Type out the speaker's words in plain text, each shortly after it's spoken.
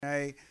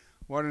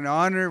What an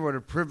honor, what a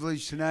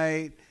privilege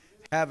tonight.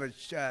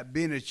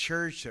 Being a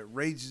church that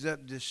raises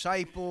up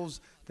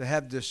disciples, to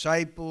have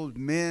disciples,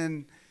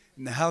 men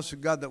in the house of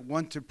God that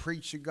want to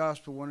preach the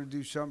gospel, want to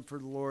do something for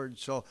the Lord.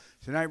 So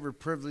tonight we're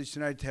privileged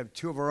tonight to have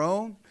two of our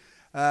own.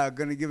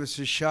 Going to give us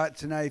a shot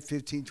tonight,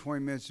 15,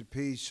 20 minutes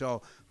apiece.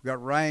 So we've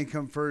got Ryan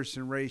come first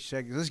and Ray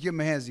second. Let's give him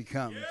a hand as he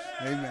comes.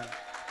 Yeah. Amen.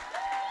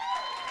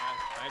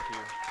 Thank you.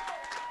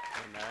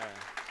 Amen.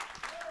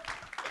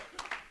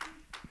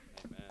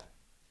 Amen.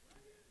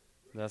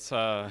 That's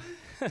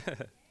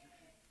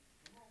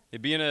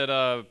being at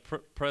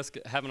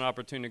having an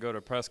opportunity to go to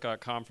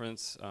Prescott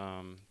Conference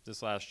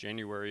this last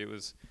January. It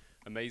was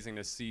amazing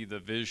to see the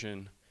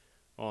vision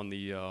on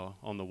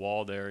the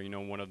wall there. You know,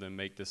 one of them,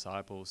 make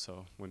disciples.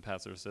 So when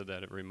Pastor said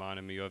that, it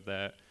reminded me of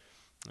that.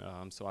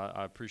 So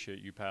I appreciate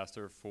you,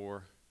 Pastor,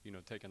 for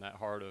taking that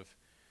heart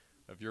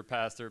of your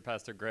pastor,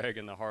 Pastor Greg,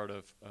 and the heart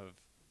of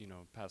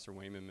Pastor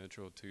Wayman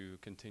Mitchell to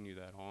continue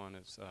that on.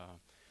 It's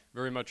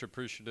very much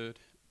appreciated.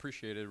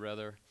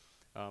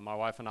 My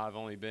wife and I have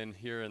only been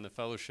here in the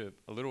fellowship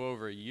a little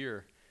over a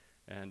year,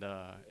 and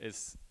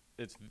it's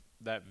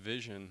that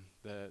vision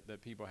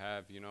that people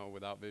have.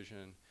 Without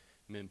vision,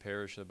 men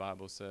perish, the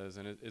Bible says,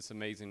 and it's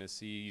amazing to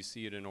see. You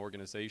see it in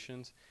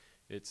organizations.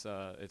 It's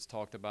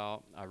talked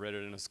about. I read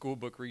it in a school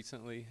book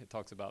recently. It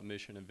talks about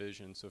mission and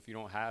vision. So if you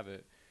don't have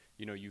it,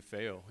 you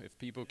fail. If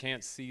people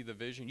can't see the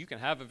vision, you can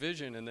have a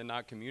vision and then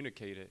not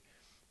communicate it,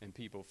 and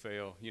people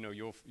fail.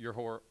 Your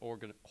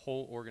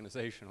whole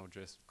organization will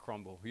just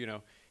crumble.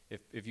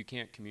 If you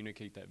can't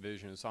communicate that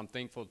vision. So I'm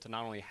thankful to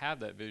not only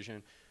have that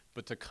vision,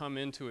 but to come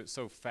into it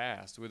so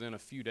fast, within a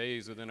few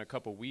days, within a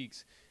couple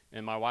weeks,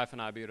 and my wife and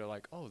I be able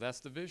to oh, that's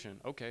the vision.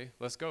 Okay,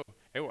 let's go.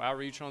 Hey, we'll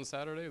outreach on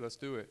Saturday. Let's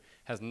do it.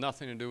 Has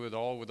nothing to do with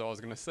what I was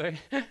going to say.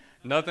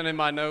 Nothing in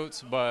my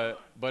notes,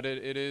 but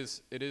it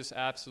is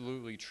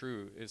absolutely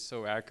true. It's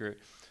so accurate.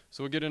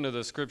 So we'll get into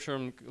the scripture.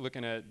 I'm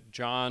looking at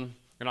John,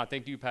 and I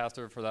thank you,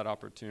 Pastor, for that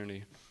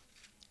opportunity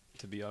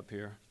to be up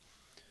here.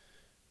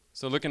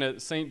 So looking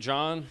at St.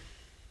 John,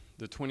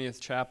 the 20th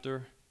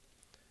chapter,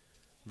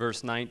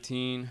 verse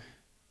 19.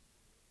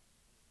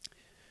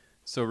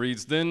 So it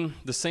reads, "Then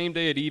the same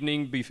day at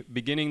evening,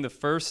 beginning the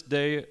first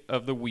day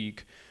of the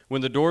week,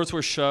 when the doors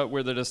were shut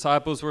where the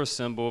disciples were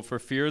assembled for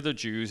fear of the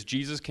Jews,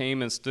 Jesus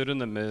came and stood in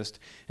the midst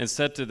and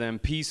said to them,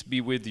 'Peace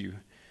be with you.'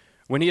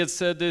 When he had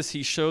said this,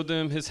 he showed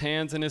them his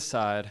hands and his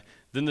side.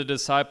 Then the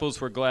disciples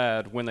were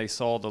glad when they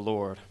saw the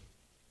Lord."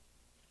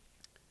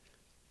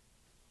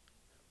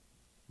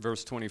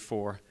 Verse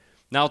 24,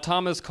 "Now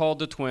Thomas, called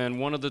the twin,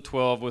 one of the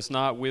 12, was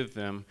not with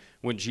them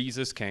when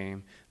Jesus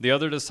came. The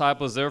other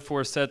disciples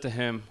therefore said to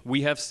him,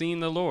 'We have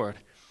seen the Lord.'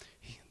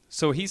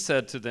 So he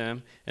said to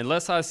them,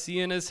 'Unless I see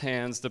in his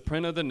hands the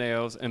print of the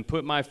nails, and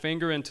put my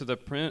finger into the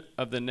print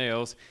of the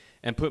nails,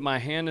 and put my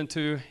hand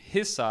into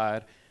his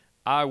side,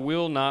 I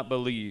will not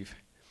believe.'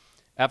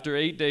 After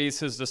 8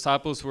 days his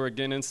disciples were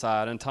again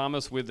inside, and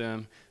Thomas with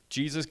them.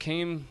 Jesus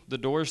came, the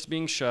doors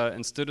being shut,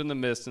 and stood in the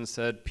midst and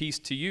said, 'Peace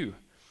to you.'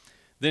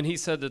 Then he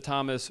said to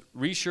Thomas,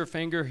 'Reach your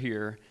finger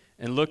here,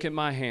 and look at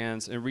my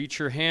hands, and reach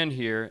your hand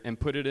here, and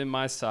put it in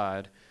my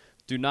side.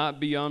 Do not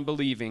be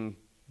unbelieving,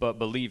 but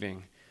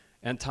believing.'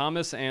 And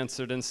Thomas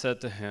answered and said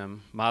to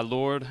him, 'My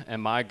Lord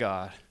and my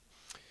God.'"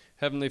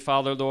 Heavenly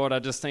Father, Lord, I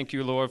just thank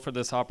you, Lord, for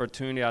this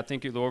opportunity. I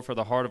thank you, Lord, for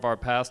the heart of our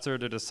pastor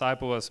to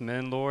disciple us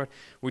men, Lord.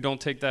 We don't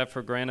take that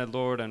for granted,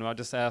 Lord, and I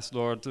just ask,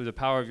 Lord, through the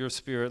power of your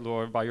Spirit,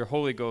 Lord, by your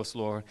Holy Ghost,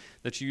 Lord,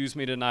 that you use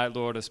me tonight,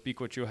 Lord, to speak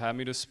what you'll have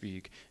me to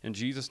speak. In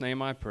Jesus'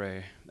 name I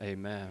pray,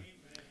 amen.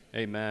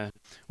 Amen.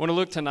 I want to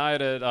look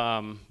tonight at,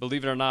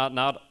 believe it or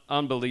not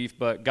unbelief,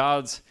 but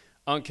God's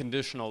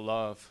unconditional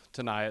love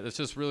tonight. It's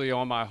just really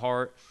on my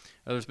heart.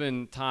 There's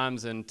been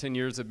times in 10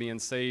 years of being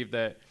saved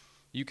that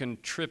you can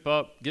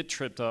get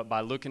tripped up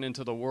by looking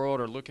into the world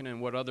or looking at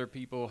what other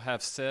people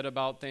have said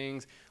about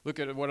things,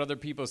 look at what other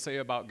people say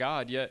about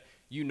God, yet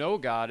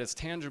God. It's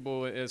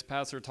tangible, as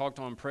Pastor talked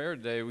on prayer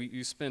today.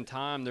 You spend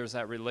time, there's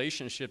that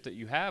relationship that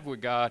you have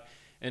with God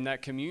and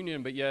that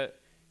communion, but yet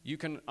you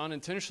can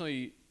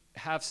unintentionally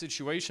have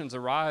situations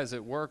arise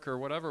at work or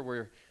whatever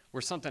where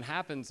something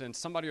happens and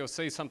somebody will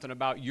say something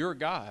about your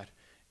God.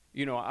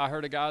 I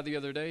heard a guy the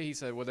other day, he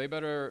said, well, they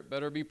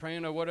better be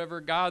praying to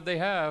whatever God they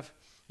have.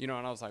 And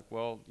I was like,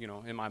 well,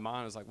 in my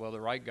mind, I was like, well, the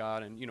right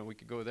God, and, we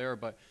could go there.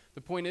 But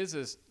the point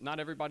is not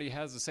everybody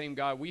has the same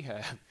God we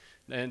have.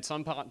 And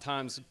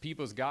sometimes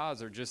people's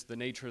gods are just the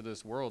nature of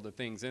this world, the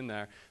things in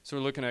there. So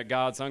we're looking at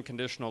God's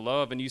unconditional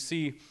love. And you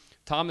see,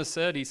 Thomas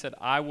said,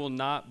 I will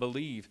not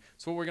believe.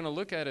 So what we're going to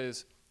look at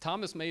is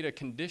Thomas made a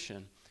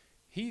condition.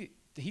 He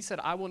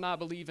said, I will not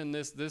believe in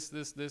this,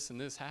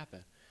 and this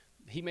happen.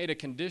 He made a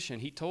condition.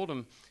 He told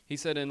him, he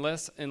said,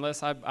 unless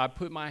I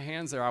put my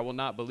hands there, I will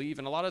not believe.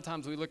 And a lot of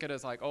times we look at it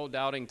as like, oh,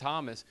 doubting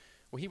Thomas.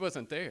 Well, he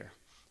wasn't there.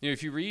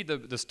 If you read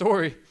the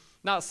story,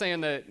 not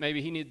saying that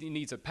maybe he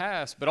needs a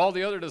pass, but all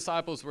the other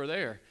disciples were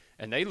there.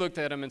 And they looked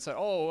at him and said,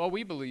 oh,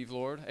 we believe,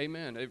 Lord.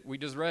 Amen. We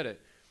just read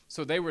it.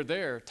 So they were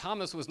there.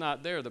 Thomas was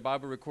not there. The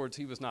Bible records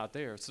he was not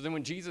there. So then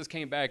when Jesus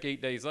came back 8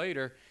 days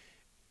later,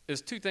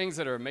 is two things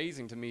that are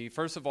amazing to me.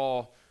 First of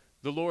all,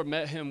 the Lord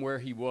met him where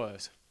he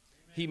was.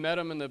 He met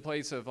him in the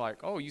place of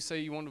like, oh, you say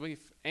you want to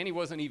believe? And he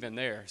wasn't even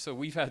there. So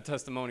we've had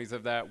testimonies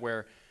of that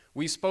where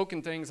we've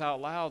spoken things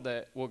out loud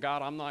that, well,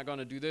 God, I'm not going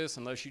to do this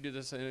unless you do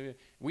this. And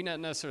we not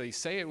necessarily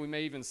say it. We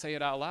may even say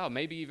it out loud,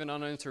 maybe even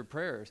unanswered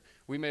prayers.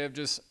 We may have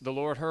just, the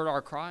Lord heard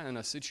our cry in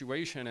a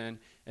situation, and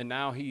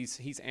now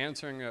he's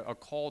answering a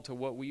call to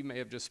what we may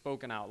have just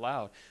spoken out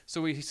loud.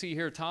 So we see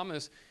here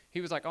Thomas, he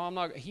was like, oh, I'm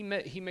not, he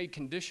made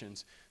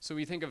conditions. So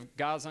we think of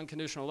God's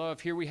unconditional love.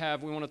 Here we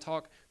want to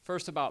talk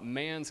first about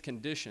man's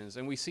conditions.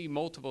 And we see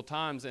multiple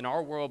times in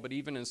our world, but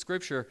even in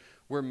Scripture,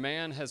 where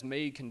man has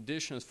made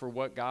conditions for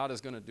what God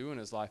is going to do in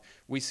his life.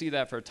 We see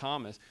that for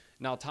Thomas.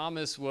 Now,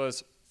 Thomas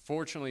was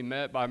fortunately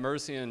met by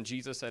mercy, and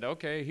Jesus said,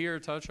 okay, here,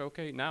 touch,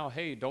 okay, now,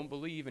 hey, don't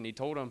believe. And he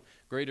told him,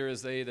 greater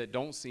is they that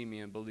don't see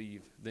me and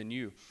believe than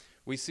you.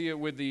 We see it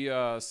with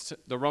the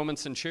Roman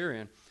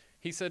centurion.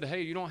 He said,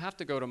 hey, you don't have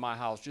to go to my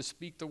house. Just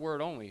speak the word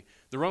only.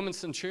 The Roman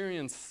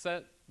centurion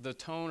set the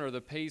tone or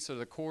the pace or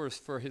the course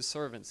for his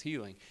servant's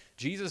healing.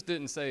 Jesus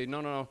didn't say,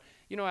 no,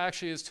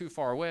 actually it's too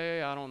far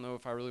away. I don't know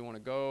if I really want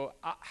to go.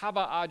 How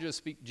about I just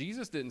speak?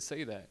 Jesus didn't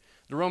say that.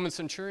 The Roman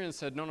centurion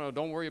said, no,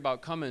 don't worry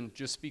about coming.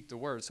 Just speak the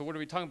word. So what are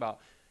we talking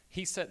about?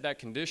 He set that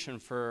condition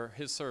for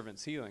his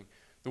servant's healing.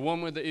 The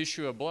one with the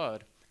issue of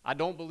blood, I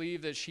don't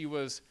believe that she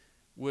would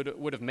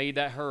have made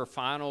that her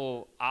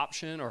final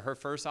option, or her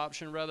first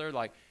option rather,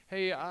 like,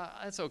 hey,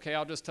 it's okay,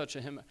 I'll just touch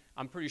him.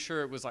 I'm pretty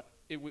sure it was like,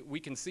 we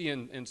can see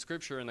in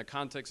Scripture, in the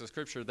context of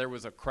Scripture, there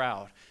was a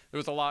crowd. There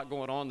was a lot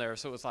going on there.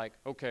 So it was like,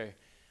 okay,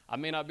 I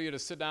may not be able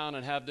to sit down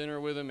and have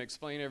dinner with him,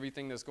 explain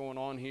everything that's going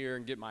on here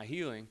and get my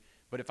healing,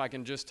 but if I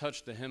can just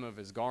touch the hem of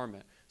his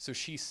garment. So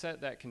she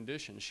set that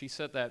condition. She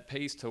set that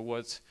pace to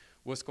what's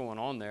going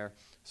on there.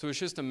 So it's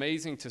just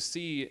amazing to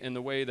see in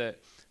the way that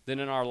in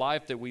our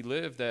life that we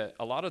live, that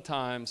a lot of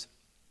times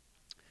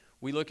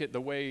we look at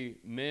the way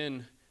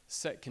men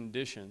set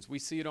conditions. We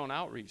see it on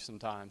outreach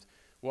sometimes.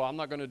 Well, I'm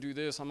not going to do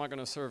this. I'm not going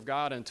to serve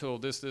God until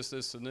this,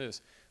 and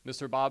this.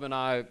 Mr. Bob and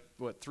I,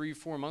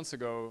 3-4 months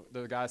ago,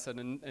 the guy said,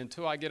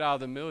 until I get out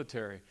of the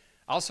military.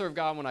 I'll serve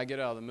God when I get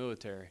out of the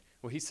military.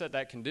 Well, he set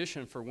that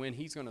condition for when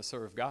he's going to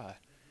serve God.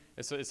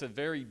 It's a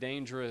very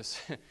dangerous,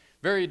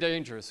 very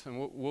dangerous,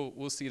 and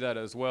we'll see that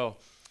as well.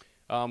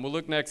 We'll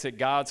look next at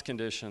God's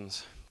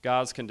conditions.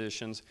 God's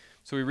conditions.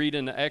 So we read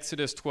in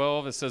Exodus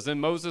 12, it says, Then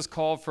Moses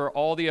called for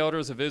all the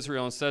elders of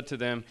Israel and said to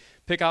them,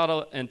 Pick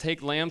out and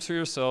take lambs for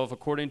yourself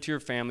according to your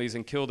families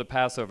and kill the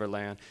Passover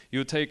lamb. You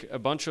will take a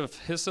bunch of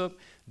hyssop,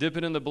 dip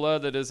it in the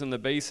blood that is in the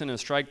basin, and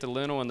strike the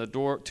lintel and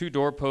the two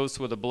doorposts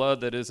with the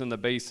blood that is in the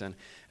basin.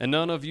 And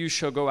none of you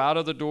shall go out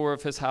of the door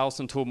of his house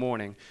until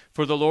morning.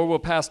 For the Lord will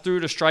pass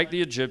through to strike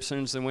the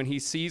Egyptians, and when he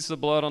sees the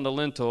blood on the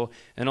lintel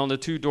and on the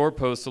two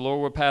doorposts, the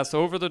Lord will pass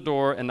over the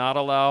door and not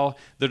allow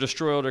the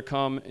destroyer to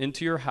come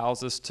into your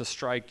houses to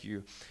strike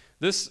you.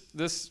 This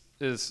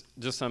is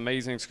just an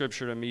amazing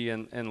scripture to me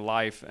in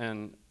life,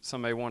 and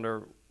some may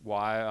wonder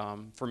why.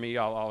 For me,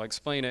 I'll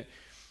explain it.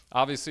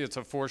 Obviously, it's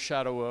a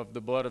foreshadow of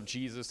the blood of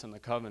Jesus and the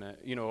covenant.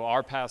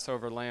 Our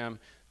Passover lamb,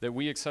 that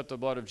we accept the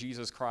blood of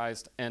Jesus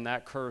Christ, and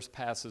that curse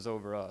passes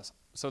over us.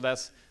 So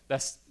that's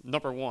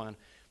number one.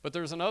 But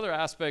there's another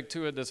aspect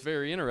to it that's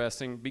very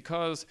interesting,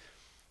 because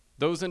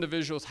those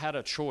individuals had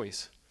a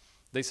choice.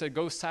 They said,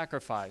 go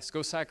sacrifice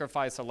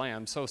a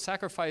lamb. So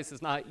sacrifice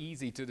is not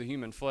easy to the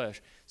human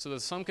flesh. So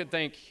that some could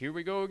think, here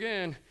we go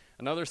again,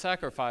 another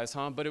sacrifice,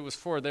 huh? But it was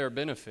for their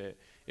benefit.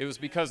 It was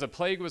because a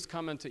plague was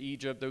coming to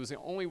Egypt. That was the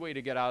only way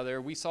to get out of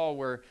there. We saw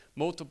where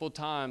multiple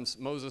times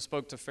Moses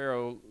spoke to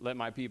Pharaoh, let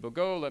my people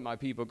go, let my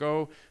people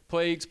go.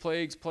 Plagues.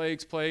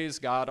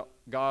 God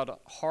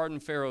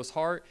hardened Pharaoh's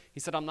heart. He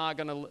said, I'm not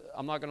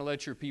gonna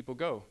let your people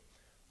go.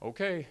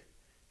 Okay.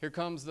 Here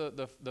comes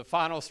the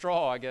final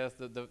straw, I guess,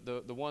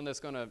 the one that's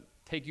going to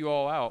take you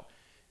all out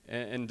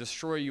and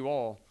destroy you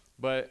all.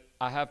 But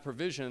I have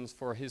provisions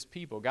for his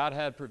people. God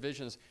had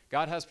provisions.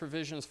 God has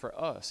provisions for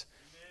us.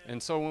 Amen.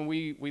 And so when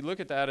we look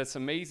at that, it's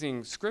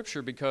amazing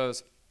scripture,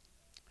 because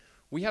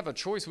we have a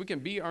choice. We can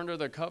be under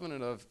the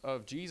covenant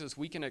of Jesus.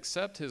 We can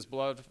accept his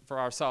blood for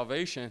our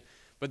salvation,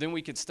 but then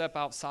we could step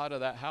outside of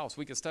that house.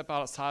 We could step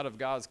outside of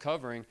God's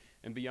covering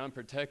and be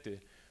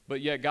unprotected. But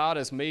yet God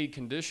has made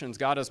conditions,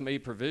 God has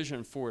made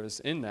provision for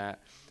us in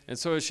that. And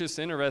so it's just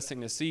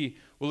interesting to see.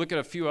 We'll look at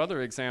a few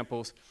other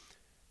examples.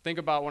 Think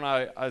about when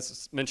I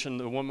mentioned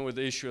the woman with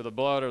the issue of the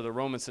blood, or the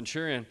Roman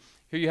centurion.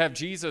 Here you have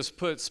Jesus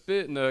put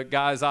spit in the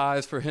guy's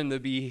eyes for him to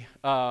be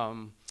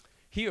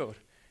healed.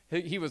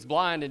 He was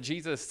blind, and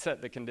Jesus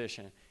set the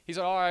condition. He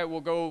said, all right,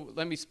 well, go,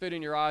 let me spit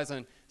in your eyes.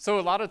 And so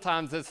a lot of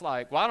times it's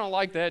like, well, I don't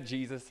like that,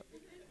 Jesus.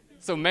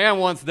 So man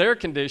wants their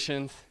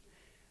conditions.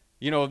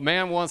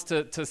 Man wants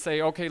to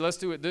say, okay, let's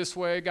do it this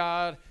way,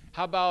 God.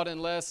 How about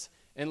unless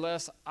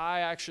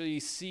I actually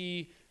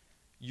see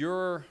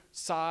your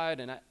side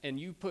and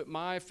you put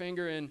my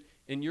finger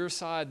in your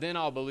side, then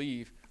I'll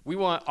believe. We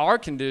want our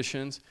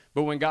conditions,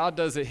 but when God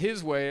does it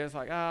his way, it's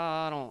like,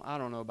 I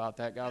don't know about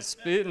that, God.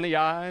 Spit in the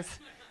eyes.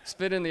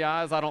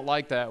 I don't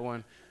like that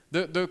one.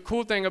 The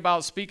cool thing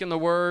about speaking the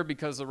word,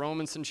 because the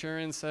Roman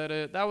centurion said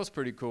it, that was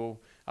pretty cool.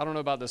 I don't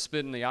know about the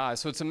spit in the eye.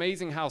 So it's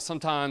amazing how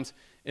sometimes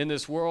in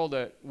this world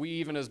that we,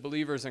 even as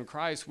believers in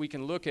Christ, we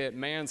can look at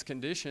man's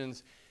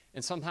conditions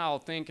and somehow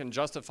think and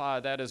justify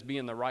that as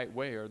being the right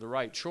way or the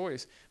right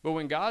choice. But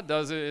when God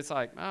does it, it's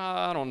like,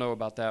 I don't know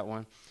about that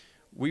one.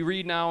 We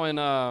read now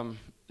in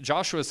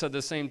Joshua said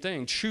the same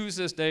thing. Choose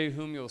this day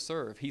whom you'll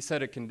serve. He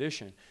set a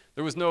condition.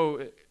 There was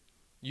no...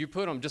 You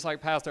put them, just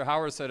like Pastor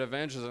Howard said,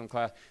 evangelism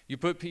class, you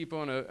put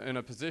people in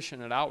a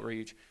position at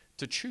outreach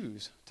to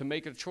choose, to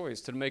make a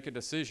choice, to make a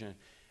decision.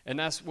 And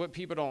that's what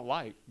people don't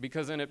like,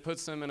 because then it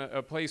puts them in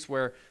a place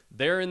where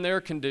they're in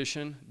their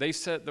condition, they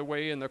set the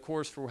way and the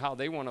course for how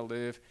they want to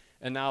live,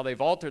 and now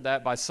they've altered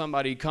that by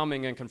somebody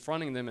coming and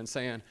confronting them and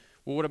saying,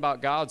 well, what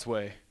about God's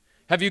way?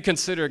 Have you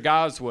considered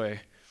God's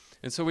way?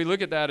 And so we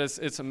look at that as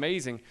it's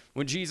amazing.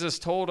 When Jesus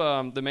told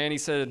the man, he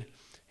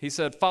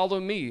said, follow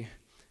me.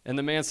 And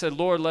the man said,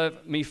 Lord,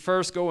 let me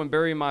first go and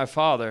bury my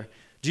father.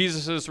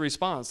 Jesus'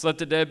 response, let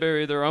the dead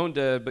bury their own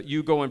dead, but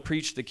you go and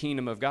preach the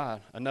kingdom of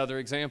God. Another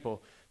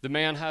example. The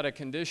man had a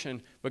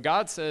condition, but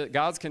God said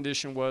God's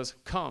condition was,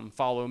 come,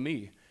 follow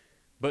me.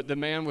 But the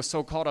man was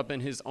so caught up in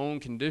his own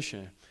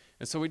condition.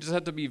 And so we just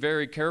have to be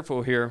very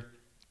careful here.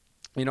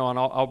 And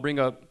I'll bring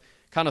up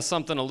kind of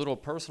something a little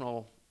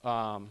personal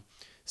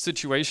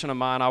situation of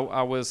mine.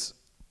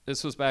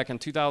 This was back in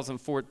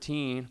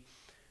 2014.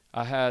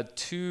 I had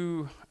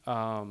two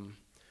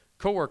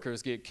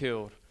coworkers get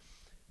killed,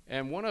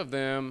 and one of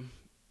them,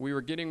 we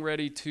were getting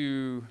ready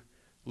to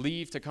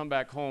leave to come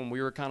back home.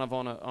 We were kind of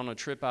on a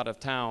trip out of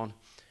town,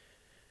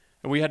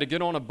 and we had to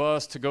get on a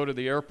bus to go to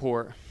the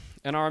airport.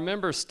 And I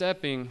remember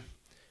stepping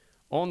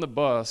on the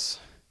bus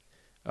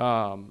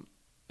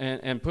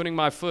and putting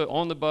my foot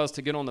on the bus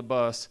to get on the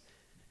bus,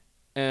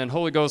 and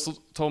Holy Ghost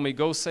told me,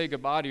 go say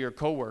goodbye to your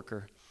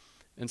coworker.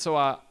 And so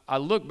I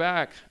look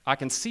back, I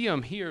can see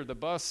him here, the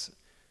bus.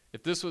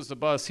 If this was the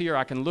bus here,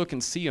 I can look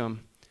and see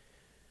him.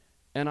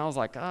 And I was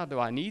like, do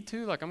I need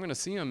to? Like, I'm going to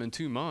see him in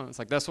 2 months.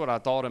 Like, that's what I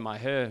thought in my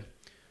head.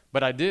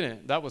 But I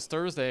didn't. That was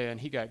Thursday,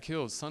 and he got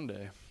killed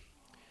Sunday.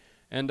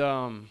 And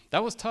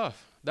that was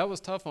tough. That was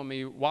tough on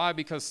me. Why?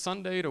 Because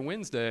Sunday to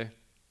Wednesday,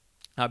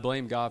 I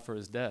blamed God for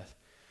his death.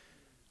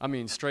 I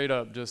mean, straight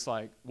up, just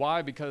like,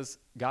 why? Because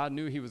God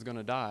knew he was going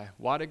to die.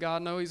 Why did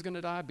God know he's going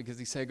to die? Because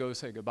he said, go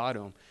say goodbye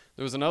to him.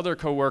 There was another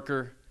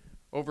coworker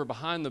over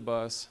behind the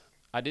bus.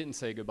 I didn't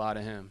say goodbye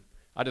to him.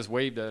 I just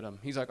waved at him.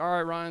 He's like, all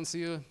right, Ryan,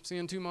 see you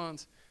in 2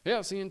 months. Yeah,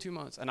 see you in 2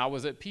 months. And I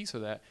was at peace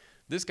with that.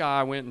 This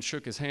guy went and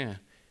shook his hand.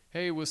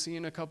 Hey, we'll see you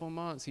in a couple of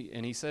months.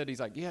 He's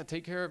like, yeah,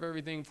 take care of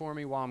everything for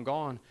me while I'm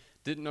gone.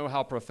 Didn't know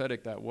how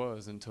prophetic that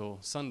was until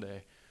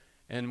Sunday.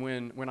 And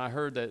when I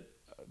heard that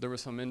there were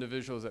some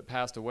individuals that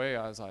passed away,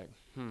 I was like,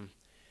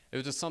 It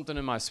was just something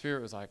in my spirit.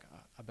 It was like,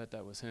 I bet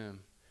that was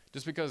him.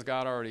 Just because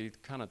God already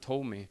kind of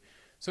told me.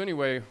 So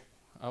anyway,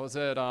 I was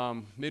at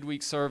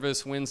midweek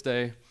service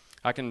Wednesday.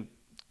 I can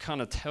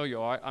kind of tell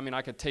you,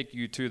 I could take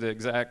you to the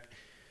exact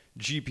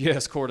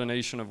GPS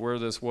coordination of where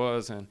this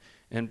was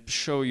and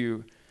show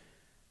you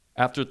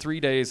after 3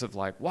 days of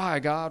like, why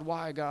God,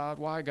 why God,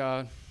 why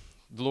God?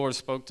 The Lord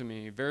spoke to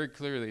me very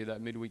clearly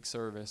that midweek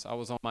service. I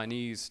was on my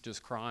knees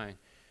just crying.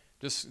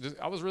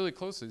 I was really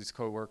close to these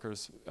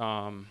coworkers.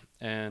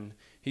 And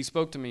he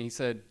spoke to me. He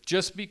said,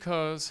 just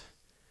because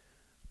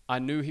I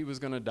knew he was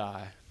going to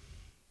die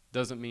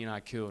doesn't mean I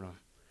killed him.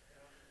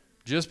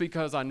 Just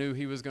because I knew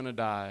he was going to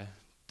die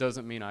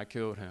doesn't mean I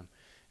killed him.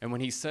 And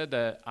when he said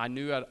that, I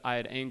knew I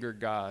had angered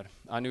God.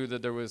 I knew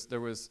that there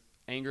was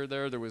anger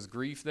there was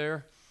grief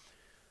there,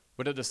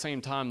 but at the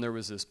same time, there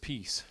was this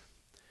peace.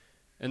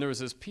 And there was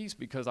this peace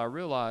because I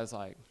realized,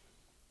 like,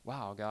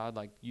 wow, God,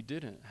 like, you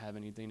didn't have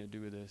anything to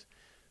do with this.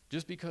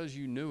 Just because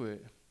you knew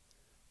it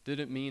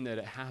didn't mean that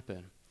it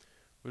happened.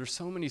 But there's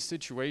so many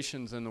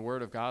situations in the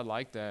Word of God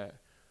like that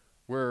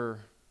where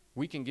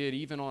we can get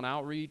even on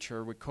outreach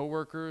or with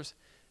coworkers,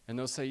 and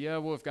they'll say, yeah,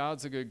 well, if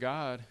God's a good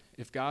God,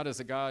 if God is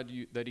a God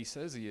that he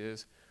says he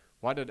is,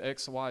 why did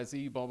X, Y,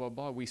 Z, blah, blah,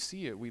 blah? We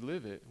see it. We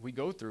live it. We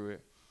go through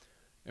it.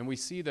 And we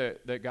see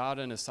that God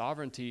in his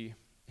sovereignty,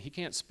 he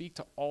can't speak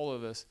to all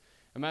of us.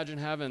 Imagine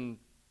having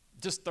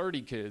just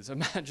 30 kids.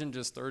 Imagine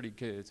just 30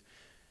 kids.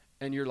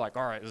 And you're like,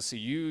 all right, let's see,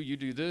 you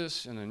do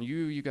this, and then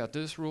you got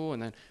this rule,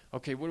 and then,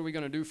 okay, what are we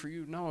going to do for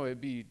you? No,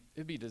 it'd be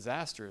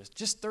disastrous.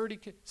 Just 30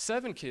 kids,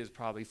 7 kids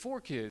probably, 4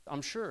 kids,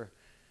 I'm sure.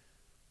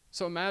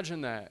 So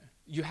imagine that.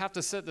 You have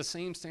to set the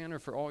same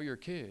standard for all your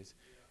kids.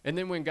 And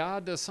then when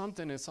God does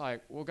something, it's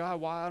like, well, God,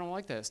 why I don't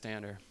like that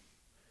standard?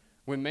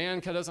 When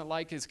man doesn't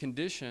like his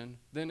condition,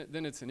 then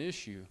it's an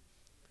issue.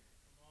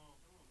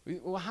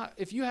 Well,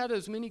 if you had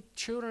as many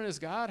children as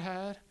God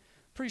had,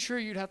 pretty sure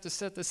you'd have to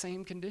set the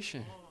same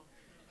condition.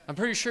 I'm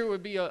pretty sure it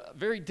would be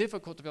very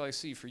difficult to be like,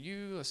 see, for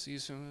you, let's see.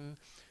 So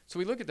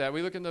we look at that.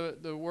 We look in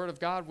the Word of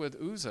God with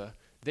Uzzah.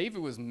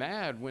 David was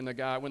mad when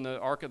the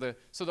Ark of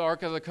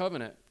the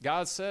Covenant.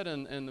 God said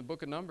in the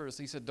book of Numbers,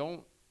 he said,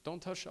 don't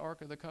touch the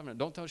Ark of the Covenant.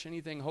 Don't touch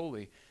anything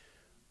holy.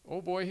 Oh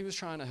boy, he was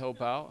trying to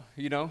help out.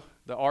 The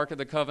Ark of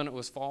the Covenant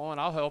was falling.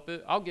 I'll help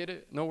it. I'll get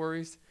it. No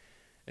worries.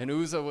 And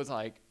Uzzah was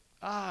like,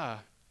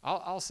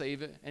 I'll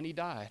save it. And he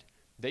died.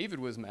 David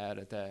was mad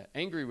at that,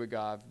 angry with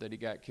God that he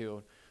got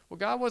killed. Well,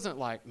 God wasn't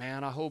like,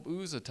 man, I hope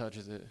Uzzah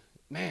touches it.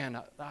 Man,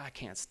 I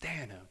can't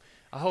stand him.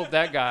 I hope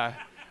that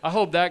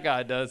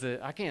guy does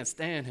it. I can't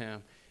stand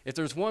him. If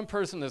there's one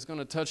person that's going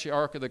to touch the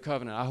Ark of the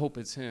Covenant, I hope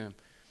it's him.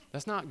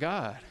 That's not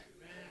God.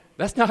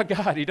 That's not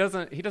God. He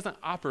doesn't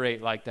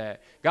operate like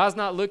that. God's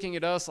not looking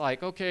at us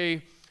like,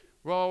 okay,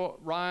 well,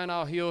 Ryan,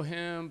 I'll heal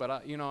him,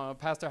 but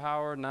Pastor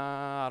Howard,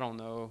 nah, I don't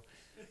know.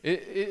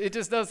 It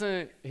just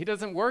doesn't. He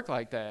doesn't work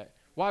like that.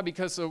 Why?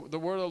 Because the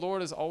word of the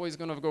Lord is always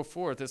going to go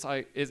forth. It's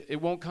like it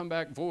won't come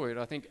back void.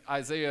 I think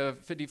Isaiah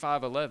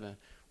 55:11.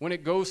 When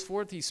it goes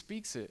forth, he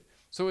speaks it.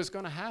 So it's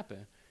going to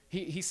happen.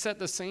 He set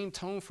the same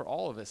tone for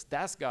all of us.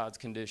 That's God's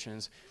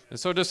conditions. And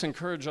so just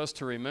encourage us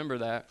to remember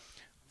that.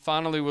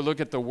 Finally, we'll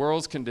look at the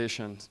world's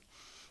conditions.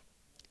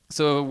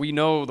 So we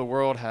know the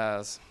world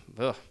has,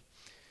 the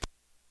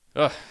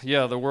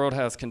world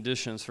has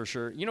conditions for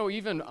sure.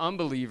 Even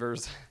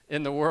unbelievers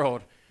in the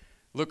world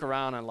look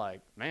around and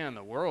like, man,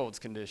 the world's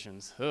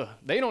conditions.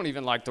 They don't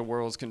even like the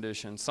world's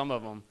conditions, some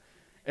of them.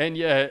 And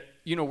yet,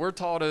 we're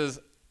taught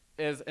as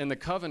in the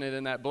covenant,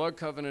 in that blood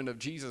covenant of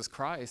Jesus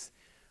Christ,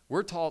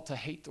 we're taught to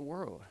hate the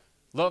world.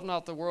 Love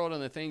not the world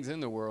and the things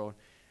in the world.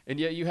 And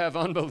yet you have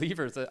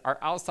unbelievers that are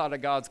outside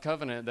of God's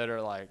covenant that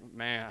are like,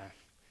 man,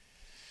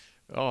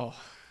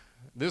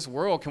 this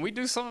world, can we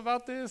do something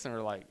about this? And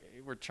we're like,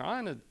 we're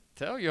trying to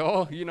tell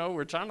y'all,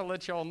 we're trying to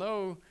let y'all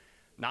know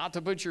not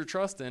to put your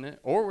trust in it.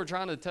 Or we're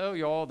trying to tell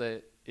y'all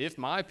that if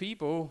my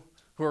people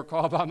who are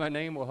called by my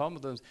name will humble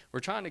themselves, we're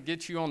trying to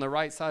get you on the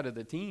right side of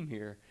the team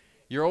here.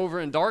 You're over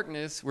in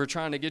darkness, we're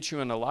trying to get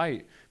you in the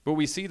light. But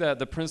we see that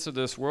the prince of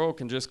this world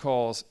can just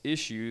cause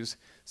issues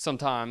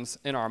sometimes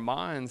in our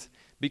minds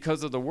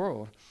because of the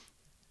world.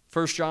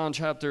 1 John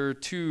chapter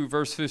 2,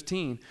 verse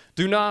 15.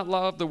 Do not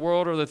love the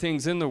world or the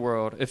things in the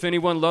world. If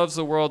anyone loves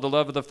the world, the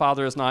love of the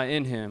Father is not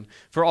in him.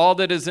 For all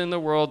that is in the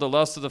world, the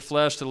lust of the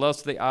flesh, the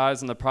lust of the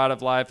eyes, and the pride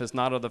of life is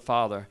not of the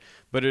Father,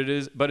 but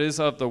is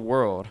of the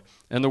world.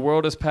 And the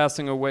world is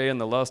passing away in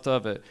the lust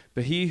of it.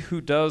 But he who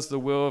does the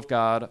will of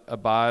God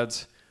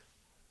abides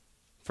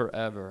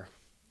forever.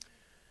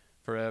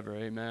 Forever,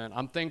 amen.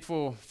 I'm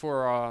thankful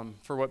for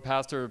what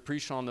Pastor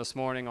preached on this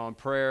morning on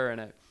prayer,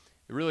 and it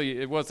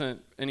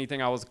wasn't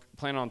anything I was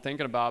planning on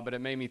thinking about, but it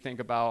made me think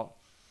about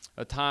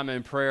a time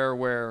in prayer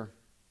where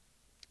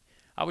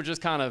I was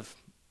just kind of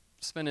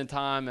spending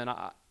time, and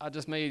I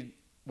just made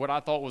what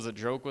I thought was a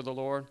joke with the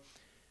Lord,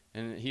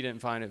 and he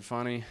didn't find it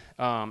funny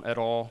at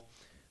all.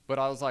 But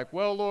I was like,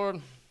 well, Lord,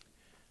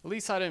 at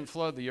least I didn't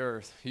flood the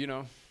earth,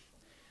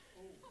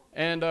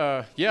 And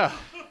yeah,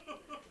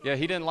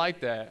 he didn't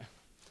like that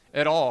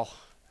at all.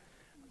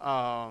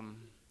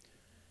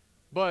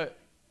 But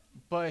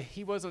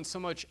he wasn't so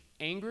much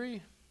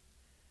angry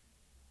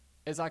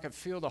as I could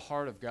feel the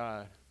heart of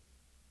God.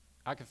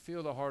 I could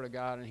feel the heart of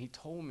God, and he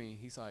told me,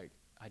 he's like,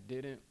 I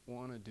didn't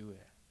want to do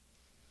it.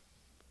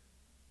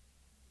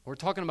 We're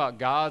talking about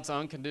God's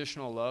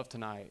unconditional love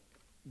tonight.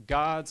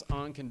 God's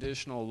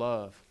unconditional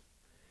love.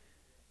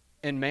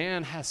 And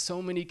man has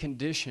so many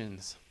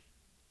conditions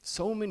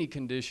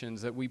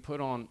that we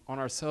put on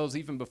ourselves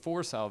even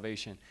before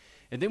salvation.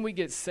 And then we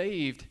get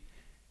saved,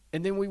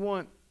 and then we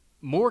want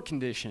more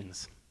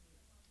conditions.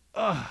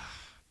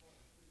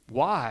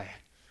 Why?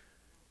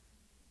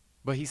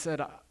 But he said,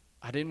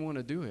 I didn't want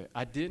to do it.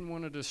 I didn't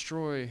want to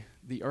destroy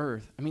the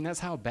earth. I mean, that's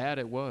how bad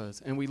it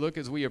was. And we look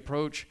as we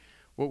approach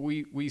what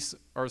we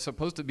are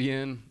supposed to be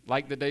in,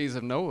 like the days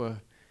of Noah.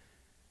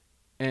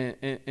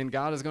 And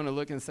God is going to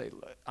look and say,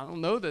 I don't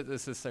know that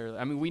this is necessarily.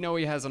 I mean, we know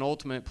he has an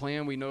ultimate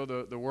plan. We know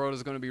the world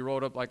is going to be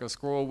rolled up like a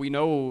scroll. We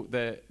know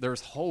that there's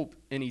hope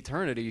in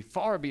eternity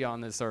far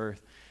beyond this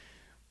earth.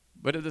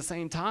 But at the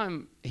same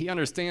time, he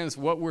understands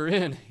what we're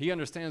in. He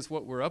understands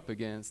what we're up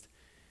against.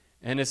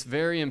 And it's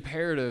very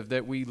imperative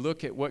that we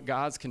look at what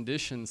God's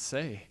conditions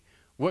say.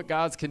 What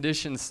God's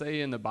conditions say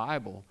in the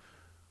Bible.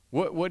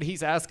 What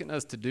he's asking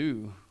us to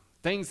do.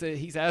 Things that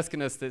he's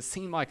asking us that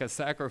seem like a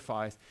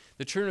sacrifice.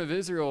 The children of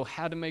Israel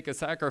had to make a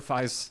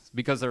sacrifice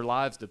because their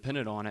lives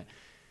depended on it.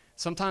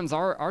 Sometimes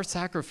our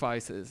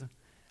sacrifices,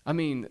 I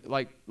mean,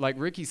 like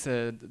Ricky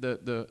said,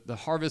 the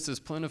harvest is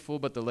plentiful,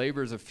 but the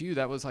labors are few.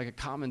 That was like a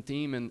common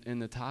theme in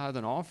the tithe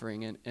and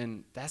offering,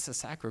 and that's a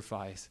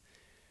sacrifice.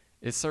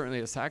 It's certainly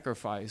a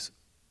sacrifice.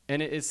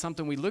 And it's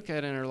something we look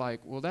at and are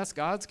like, well, that's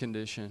God's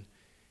condition.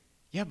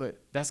 Yeah, but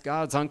that's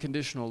God's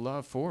unconditional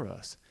love for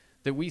us,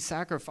 that we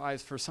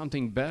sacrifice for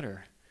something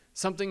better,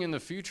 something in the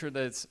future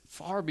that's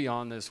far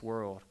beyond this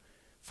world,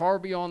 far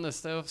beyond the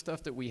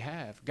stuff that we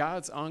have,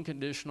 God's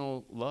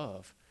unconditional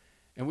love.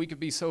 And we could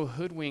be so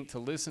hoodwinked to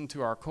listen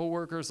to our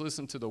coworkers,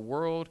 listen to the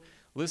world,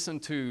 listen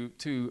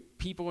to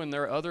people and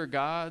their other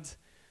gods,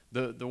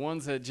 the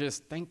ones that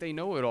just think they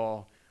know it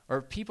all,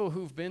 or people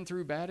who've been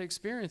through bad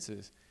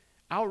experiences.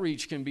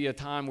 Outreach can be a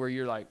time where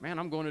you're like, man,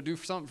 I'm going to do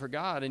something for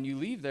God, and you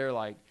leave there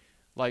like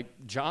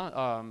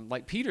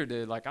Peter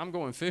did, like I'm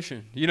going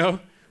fishing,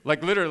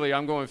 like literally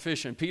I'm going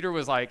fishing. Peter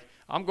was like,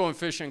 I'm going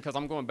fishing because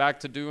I'm going back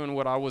to doing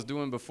what I was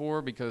doing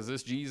before because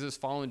this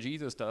following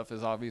Jesus stuff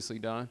is obviously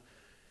done.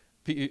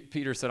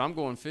 Peter said, I'm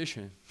going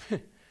fishing.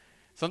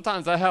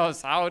 Sometimes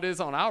that's how it is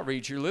on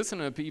outreach. You're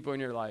listening to people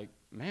and you're like,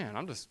 man,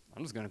 I'm just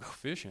going to go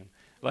fishing.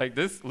 Like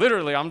this,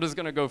 literally, I'm just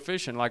going to go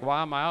fishing. Like,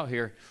 why am I out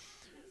here?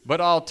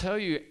 But I'll tell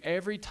you,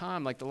 every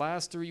time, like the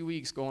last 3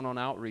 weeks going on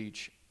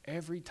outreach,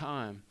 every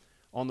time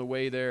on the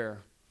way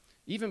there,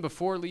 even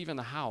before leaving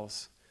the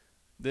house,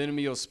 the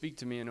enemy will speak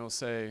to me and he'll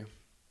say,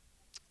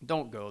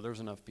 don't go. There's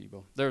enough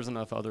people. There's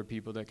enough other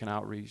people that can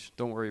outreach.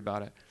 Don't worry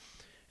about it.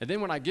 And then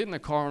when I get in the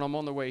car and I'm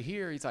on the way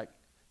here, he's like,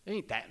 there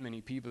ain't that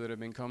many people that have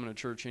been coming to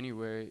church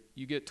anyway.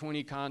 You get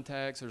 20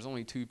 contacts. There's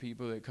only 2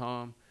 people that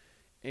come.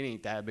 It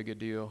ain't that big a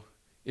deal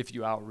if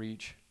you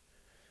outreach.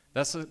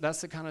 That's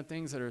the kind of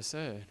things that are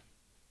said.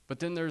 But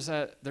then there's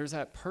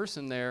that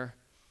person there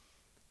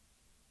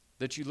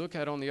that you look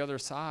at on the other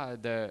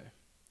side that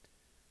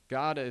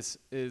God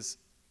is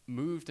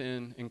moved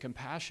in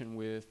compassion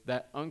with,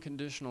 that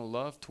unconditional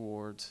love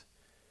towards,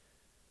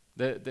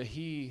 that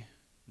he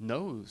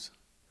knows.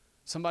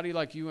 Somebody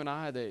like you and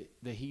I that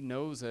he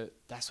knows that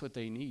that's what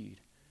they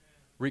need,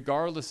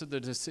 regardless of the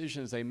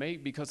decisions they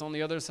make, because on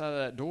the other side of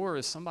that door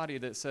is somebody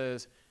that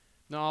says,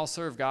 no, I'll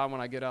serve God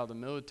when I get out of the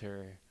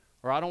military,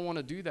 or I don't want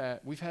to do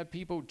that. We've had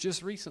people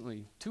just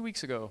recently, 2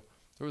 weeks ago,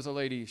 there was a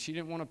lady, she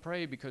didn't want to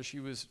pray because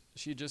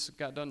she just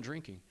got done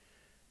drinking.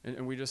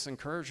 And we just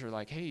encourage her,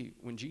 like, hey,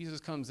 when Jesus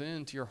comes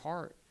into your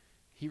heart,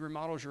 he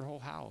remodels your whole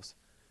house.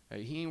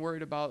 He ain't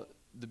worried about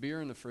the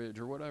beer in the fridge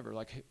or whatever.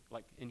 Like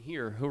in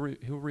here,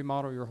 he'll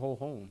remodel your whole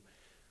home.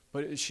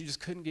 But she just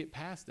couldn't get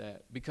past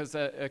that because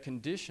the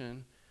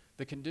condition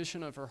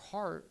of her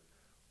heart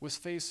was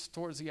faced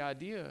towards the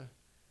idea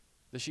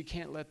that she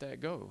can't let that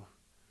go.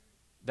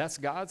 That's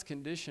God's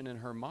condition in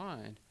her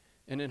mind.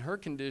 And in her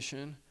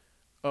condition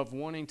of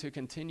wanting to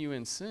continue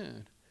in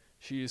sin,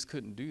 she just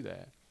couldn't do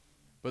that.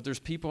 But there's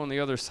people on the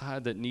other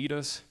side that need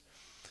us.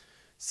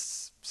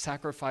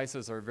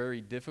 Sacrifices are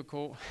very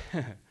difficult,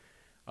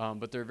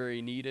 but they're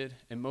very needed.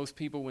 And most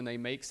people, when they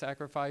make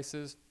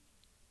sacrifices,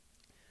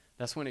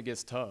 that's when it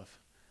gets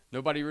tough.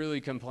 Nobody really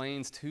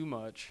complains too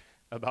much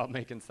about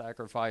making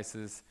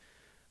sacrifices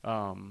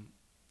on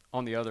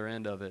the other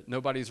end of it.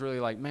 Nobody's really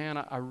like, man,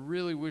 I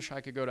really wish I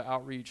could go to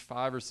outreach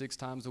 5 or 6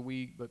 times a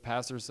week, but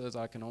pastor says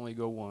I can only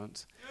go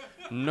once.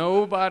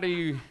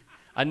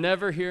 I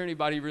never hear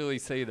anybody really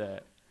say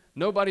that.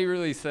 Nobody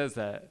really says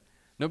that.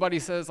 Nobody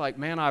says like,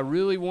 man, I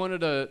really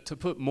wanted to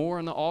put more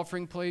in the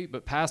offering plate,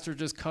 but pastor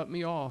just cut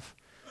me off.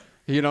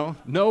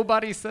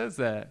 Nobody says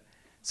that.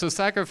 So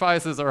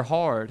sacrifices are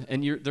hard,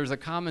 and there's a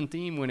common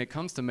theme when it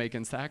comes to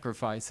making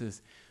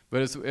sacrifices.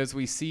 But as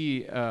we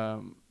see,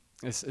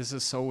 this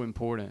is so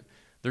important.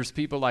 There's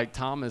people like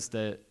Thomas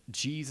that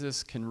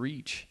Jesus can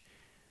reach,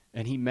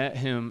 and he met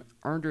him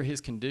under his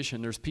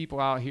condition. There's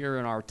people out here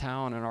in our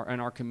town and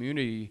our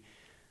community,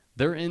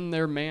 they're in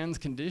their man's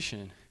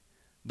condition.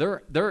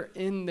 They're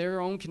in their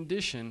own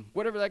condition,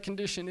 whatever that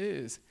condition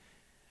is.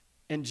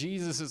 And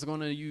Jesus is going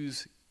to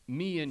use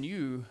me and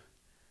you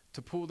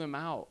to pull them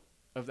out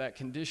of that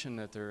condition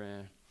that they're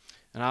in.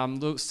 And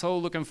I'm so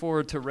looking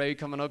forward to Ray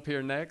coming up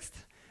here next.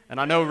 And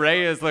I know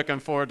Ray is looking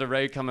forward to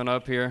Ray coming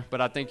up here.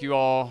 But I thank you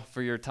all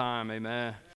for your time. Amen.